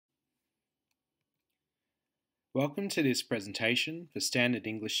Welcome to this presentation for Standard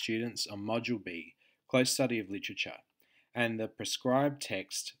English students on Module B, Close Study of Literature, and the prescribed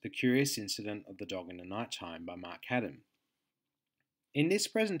text, The Curious Incident of the Dog in the Night Time by Mark Haddon. In this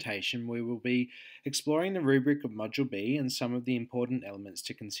presentation, we will be exploring the rubric of Module B and some of the important elements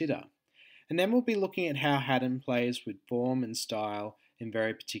to consider. And then we'll be looking at how Haddon plays with form and style in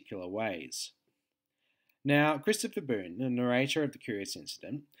very particular ways. Now, Christopher Boone, the narrator of The Curious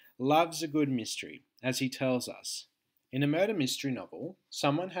Incident, loves a good mystery, as he tells us. In a murder mystery novel,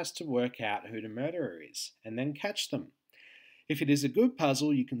 someone has to work out who the murderer is and then catch them. If it is a good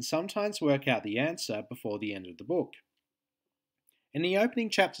puzzle, you can sometimes work out the answer before the end of the book. In the opening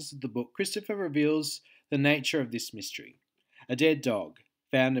chapters of the book, Christopher reveals the nature of this mystery. A dead dog,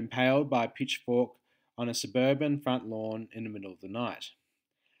 found impaled by a pitchfork on a suburban front lawn in the middle of the night.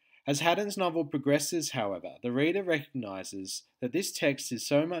 As Haddon's novel progresses, however, the reader recognises that this text is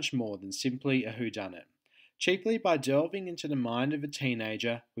so much more than simply a whodunit, chiefly by delving into the mind of a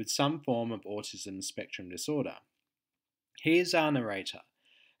teenager with some form of autism spectrum disorder. He is our narrator,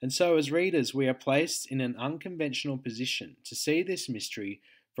 and so as readers we are placed in an unconventional position to see this mystery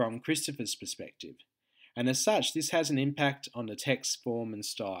from Christopher's perspective, and as such this has an impact on the text's form and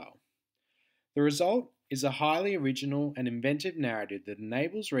style. The result is a highly original and inventive narrative that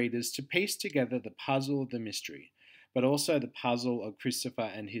enables readers to piece together the puzzle of the mystery, but also the puzzle of Christopher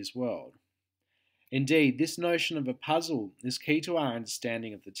and his world. Indeed, this notion of a puzzle is key to our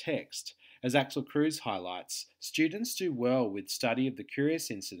understanding of the text. As Axel Cruz highlights, students do well with study of the Curious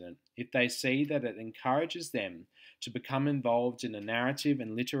Incident if they see that it encourages them to become involved in a narrative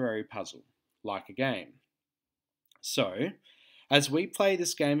and literary puzzle, like a game. So, as we play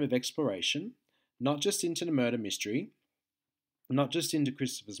this game of exploration, not just into the murder mystery, not just into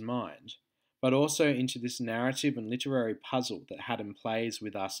Christopher's mind, but also into this narrative and literary puzzle that Haddon plays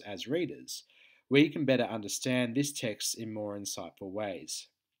with us as readers, we can better understand this text in more insightful ways.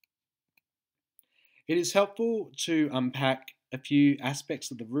 It is helpful to unpack a few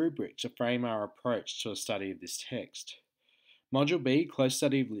aspects of the rubric to frame our approach to a study of this text. Module B, Close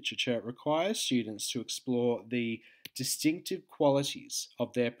Study of Literature, requires students to explore the distinctive qualities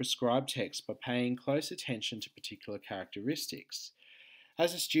of their prescribed text by paying close attention to particular characteristics.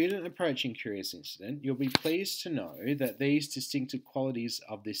 As a student approaching Curious Incident, you'll be pleased to know that these distinctive qualities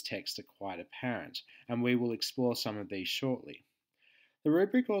of this text are quite apparent, and we will explore some of these shortly. The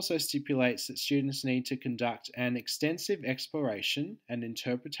rubric also stipulates that students need to conduct an extensive exploration and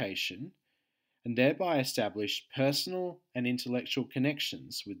interpretation and thereby establish personal and intellectual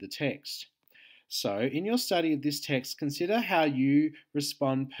connections with the text. So, in your study of this text, consider how you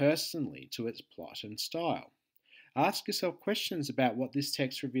respond personally to its plot and style. Ask yourself questions about what this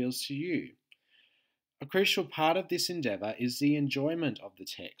text reveals to you. A crucial part of this endeavour is the enjoyment of the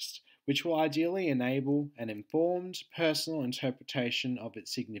text, which will ideally enable an informed personal interpretation of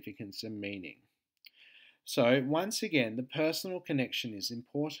its significance and meaning. So, once again, the personal connection is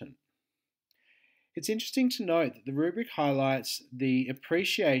important. It's interesting to note that the rubric highlights the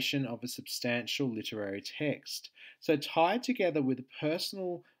appreciation of a substantial literary text. So tied together with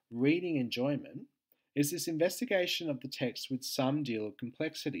personal reading enjoyment is this investigation of the text with some deal of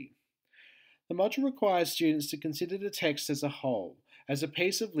complexity. The module requires students to consider the text as a whole, as a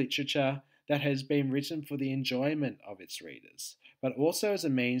piece of literature that has been written for the enjoyment of its readers, but also as a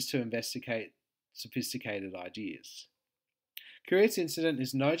means to investigate sophisticated ideas. Curious Incident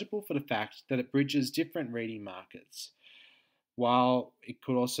is notable for the fact that it bridges different reading markets. While it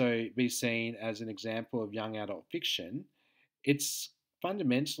could also be seen as an example of young adult fiction, it's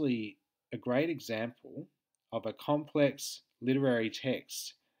fundamentally a great example of a complex literary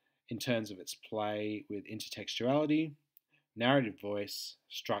text in terms of its play with intertextuality, narrative voice,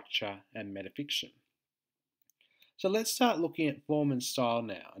 structure, and metafiction. So let's start looking at form and style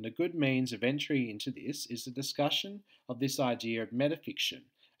now, and a good means of entry into this is the discussion of this idea of metafiction,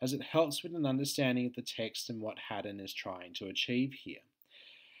 as it helps with an understanding of the text and what Haddon is trying to achieve here.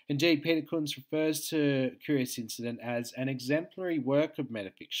 Indeed, Peter Kunz refers to Curious Incident as an exemplary work of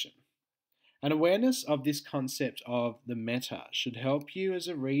metafiction. An awareness of this concept of the meta should help you as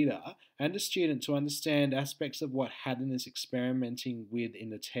a reader and a student to understand aspects of what Haddon is experimenting with in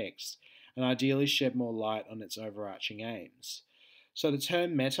the text, and ideally shed more light on its overarching aims. So the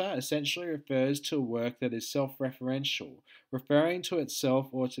term meta essentially refers to a work that is self-referential, referring to itself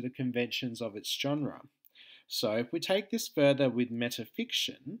or to the conventions of its genre. So if we take this further with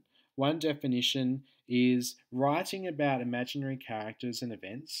metafiction, one definition is writing about imaginary characters and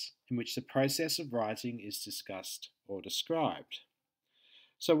events in which the process of writing is discussed or described.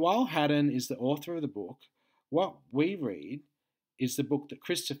 So while Haddon is the author of the book, what we read is the book that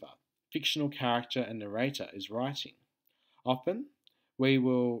Christopher, fictional character and narrator is writing. Often, we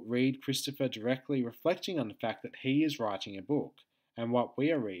will read Christopher directly reflecting on the fact that he is writing a book, and what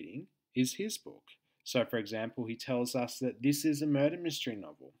we are reading is his book. So, for example, he tells us that this is a murder mystery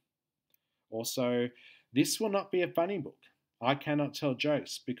novel. Also, this will not be a funny book. I cannot tell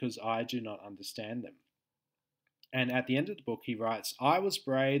jokes because I do not understand them. And at the end of the book, he writes, I was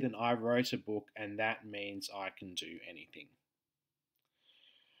brave and I wrote a book, and that means I can do anything.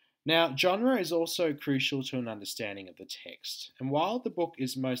 Now, genre is also crucial to an understanding of the text. And while the book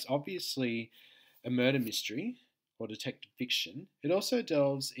is most obviously a murder mystery or detective fiction, it also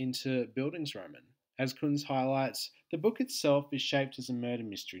delves into Bildungsroman. As Kunz highlights, the book itself is shaped as a murder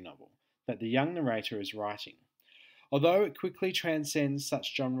mystery novel that the young narrator is writing, although it quickly transcends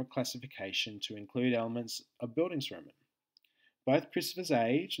such genre classification to include elements of Bildungsroman. Both Christopher's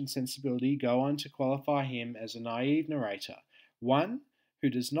age and sensibility go on to qualify him as a naive narrator, one who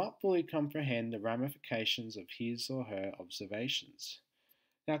does not fully comprehend the ramifications of his or her observations.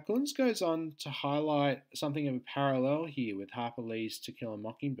 Now, Kunz goes on to highlight something of a parallel here with Harper Lee's To Kill a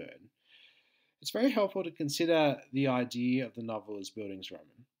Mockingbird. It's very helpful to consider the idea of the novel as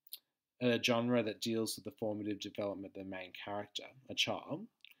Bildungsroman, a genre that deals with the formative development of the main character, a child,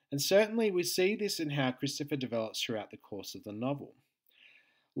 and certainly we see this in how Christopher develops throughout the course of the novel.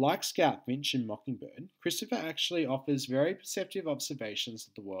 Like Scout Finch in Mockingbird, Christopher actually offers very perceptive observations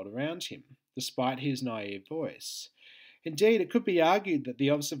of the world around him, despite his naive voice. Indeed, it could be argued that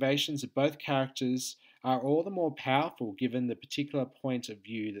the observations of both characters are all the more powerful given the particular point of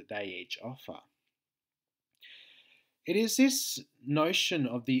view that they each offer. It is this notion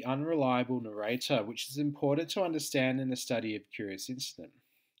of the unreliable narrator which is important to understand in the study of Curious Incident.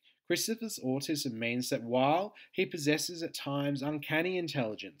 Christopher's autism means that while he possesses at times uncanny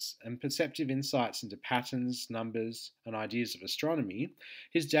intelligence and perceptive insights into patterns, numbers, and ideas of astronomy,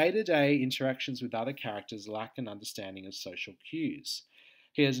 his day-to-day interactions with other characters lack an understanding of social cues.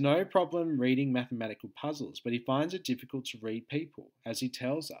 He has no problem reading mathematical puzzles, but he finds it difficult to read people, as he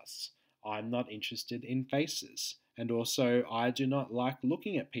tells us, I'm not interested in faces, and also I do not like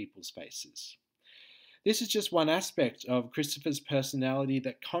looking at people's faces. This is just one aspect of Christopher's personality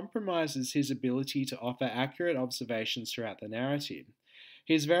that compromises his ability to offer accurate observations throughout the narrative.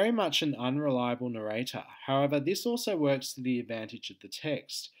 He is very much an unreliable narrator. However, this also works to the advantage of the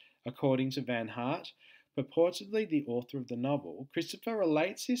text. According to Van Hart, purportedly the author of the novel, Christopher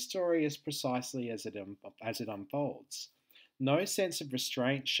relates his story as precisely as it unfolds. No sense of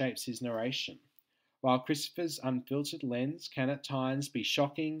restraint shapes his narration. While Christopher's unfiltered lens can at times be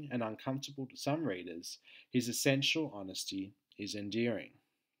shocking and uncomfortable to some readers, his essential honesty is endearing.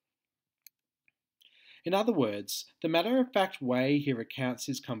 In other words, the matter-of-fact way he recounts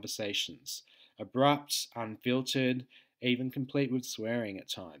his conversations, abrupt, unfiltered, even complete with swearing at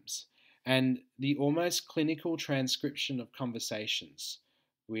times, and the almost clinical transcription of conversations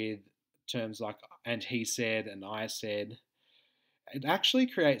with terms like and he said and I said, it actually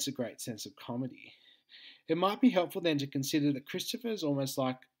creates a great sense of comedy. It might be helpful then to consider that Christopher is almost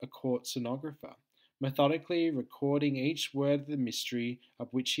like a court stenographer, methodically recording each word of the mystery of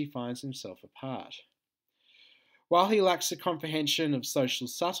which he finds himself a part. While he lacks the comprehension of social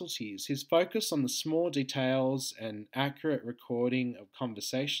subtleties, his focus on the small details and accurate recording of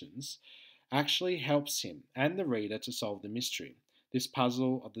conversations actually helps him and the reader to solve the mystery, this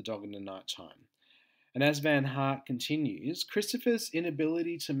puzzle of the dog in the night time. And as Van Hart continues, Christopher's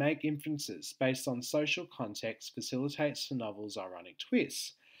inability to make inferences based on social context facilitates the novel's ironic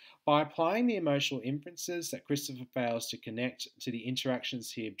twists. By applying the emotional inferences that Christopher fails to connect to the interactions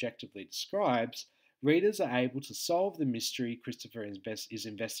he objectively describes, readers are able to solve the mystery Christopher is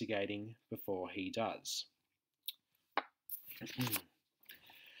investigating before he does.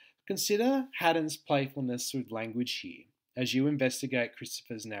 Consider Haddon's playfulness with language here as you investigate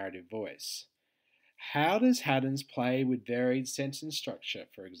Christopher's narrative voice. How does Haddon's play with varied sentence structure,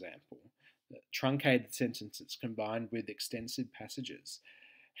 for example, truncated sentences combined with extensive passages,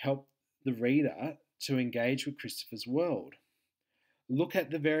 help the reader to engage with Christopher's world? Look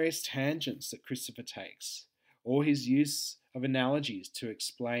at the various tangents that Christopher takes, or his use of analogies to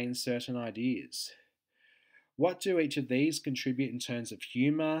explain certain ideas. What do each of these contribute in terms of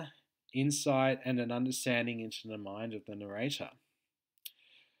humour, insight, and an understanding into the mind of the narrator?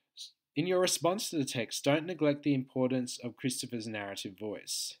 In your response to the text, don't neglect the importance of Christopher's narrative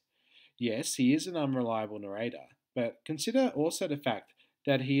voice. Yes, he is an unreliable narrator, but consider also the fact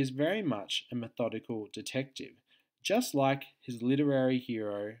that he is very much a methodical detective, just like his literary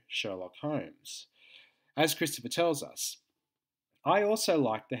hero Sherlock Holmes. As Christopher tells us, I also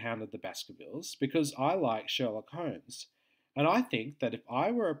like The Hound of the Baskervilles because I like Sherlock Holmes, And I think that if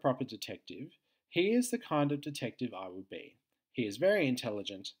I were a proper detective, he is the kind of detective I would be. He is very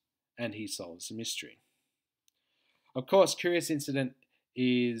intelligent and he solves the mystery. Of course, Curious Incident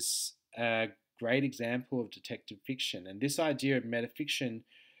is a great example of detective fiction, and this idea of metafiction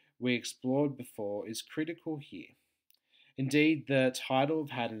we explored before is critical here. Indeed, the title of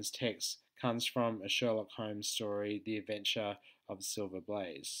Haddon's text comes from a Sherlock Holmes story, The Adventure of the Silver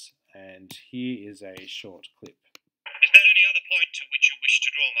Blaze, and here is a short clip. Is there any other point to which you wish to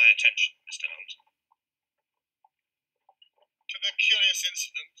draw my attention, Mr. Holmes? To the curious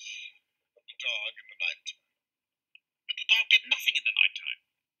incident of the dog in the night time. But the dog did nothing in the night time.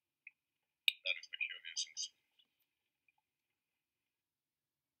 That is the curious incident.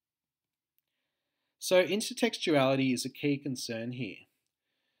 So, intertextuality is a key concern here.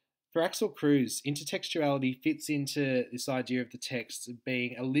 For Axel Cruz, intertextuality fits into this idea of the text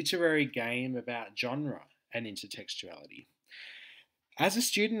being a literary game about genre and intertextuality. As a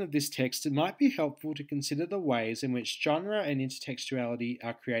student of this text, it might be helpful to consider the ways in which genre and intertextuality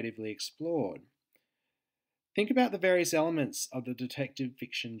are creatively explored. Think about the various elements of the detective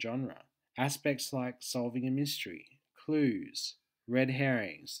fiction genre, aspects like solving a mystery, clues, red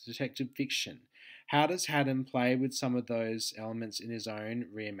herrings, detective fiction. How does Haddon play with some of those elements in his own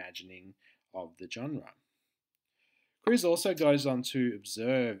reimagining of the genre? Cruz also goes on to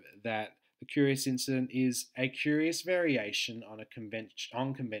observe that the curious incident is a curious variation on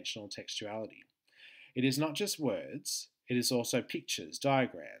conventional textuality. It is not just words, it is also pictures,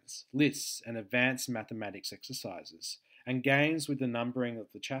 diagrams, lists, and advanced mathematics exercises, and games with the numbering of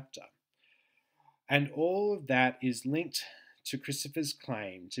the chapter. And all of that is linked to Christopher's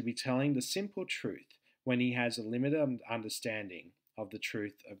claim to be telling the simple truth when he has a limited understanding of the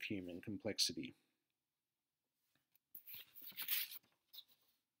truth of human complexity.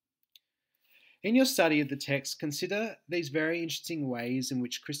 In your study of the text, consider these very interesting ways in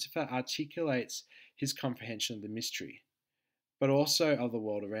which Christopher articulates his comprehension of the mystery, but also of the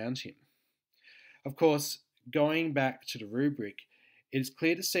world around him. Of course, going back to the rubric, it is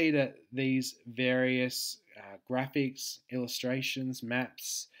clear to see that these various graphics, illustrations,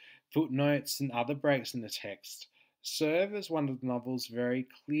 maps, footnotes, and other breaks in the text serve as one of the novel's very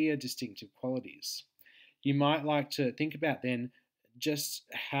clear distinctive qualities. You might like to think about then just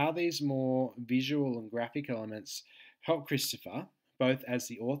how these more visual and graphic elements help Christopher, both as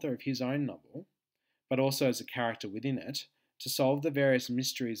the author of his own novel, but also as a character within it, to solve the various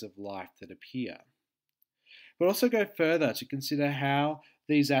mysteries of life that appear. But also go further to consider how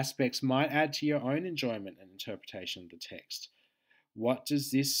these aspects might add to your own enjoyment and interpretation of the text. What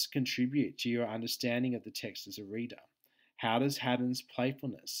does this contribute to your understanding of the text as a reader? How does Haddon's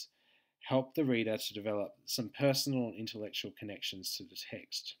playfulness help the reader to develop some personal and intellectual connections to the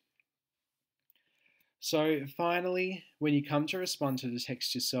text? So finally, when you come to respond to the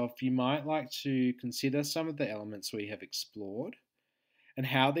text yourself, you might like to consider some of the elements we have explored and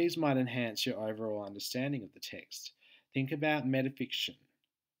how these might enhance your overall understanding of the text. Think about metafiction,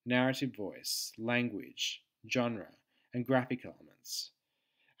 narrative voice, language, genre, and graphic elements,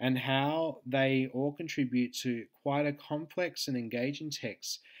 and how they all contribute to quite a complex and engaging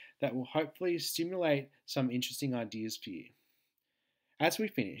text that will hopefully stimulate some interesting ideas for you. As we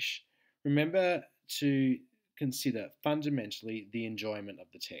finish, remember to consider fundamentally the enjoyment of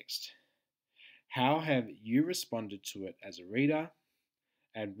the text. How have you responded to it as a reader?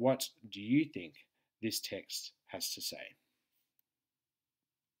 And what do you think this text has to say?